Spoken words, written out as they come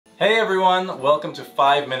Hey everyone, welcome to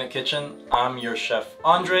 5 Minute Kitchen. I'm your chef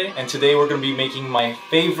Andre, and today we're going to be making my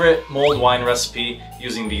favorite mulled wine recipe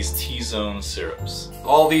using these T-zone syrups.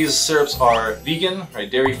 All these syrups are vegan,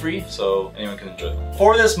 right, dairy-free, so anyone can enjoy them.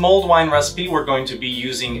 For this mulled wine recipe, we're going to be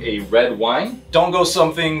using a red wine. Don't go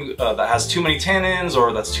something that has too many tannins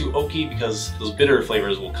or that's too oaky, because those bitter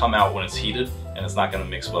flavors will come out when it's heated and it's not going to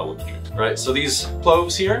mix well with the drink. Right, so these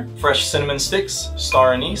cloves here, fresh cinnamon sticks,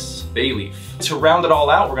 star anise, bay leaf. To round it all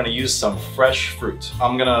out, we're going to use some fresh fruit.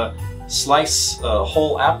 I'm going to slice a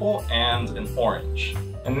whole apple and an orange.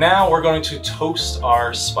 And now we're going to toast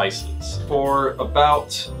our spices for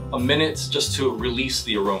about a minute just to release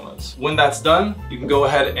the aromas. When that's done, you can go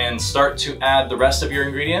ahead and start to add the rest of your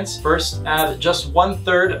ingredients. First, add just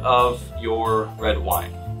 1/3 of your red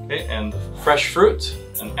wine. Okay, and fresh fruit,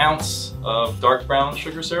 1 ounce of dark brown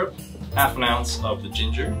sugar syrup, 1/2 ounce of the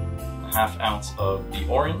ginger, 1/2 ounce of the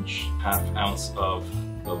orange, 1/2 ounce of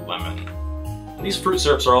the lemon. And these fruit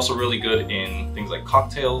syrups are also really good in things like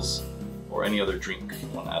cocktails or any other drink you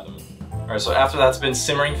want to add them in. Alright, so after that's been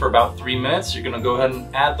simmering for about 3 minutes, you're going to go ahead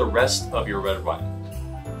and add the rest of your red wine.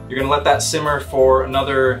 You're going to let that simmer for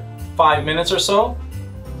another 5 minutes or so.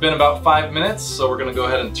 It's been about 5 minutes, so we're going to go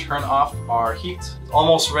ahead and turn off our heat. It's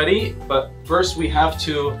almost ready, but first we have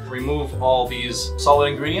to remove all these solid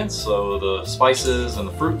ingredients, so the spices and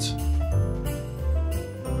the fruit.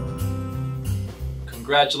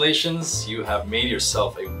 Congratulations, you have made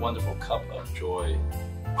yourself a wonderful cup of joy.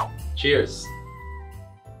 Cheers!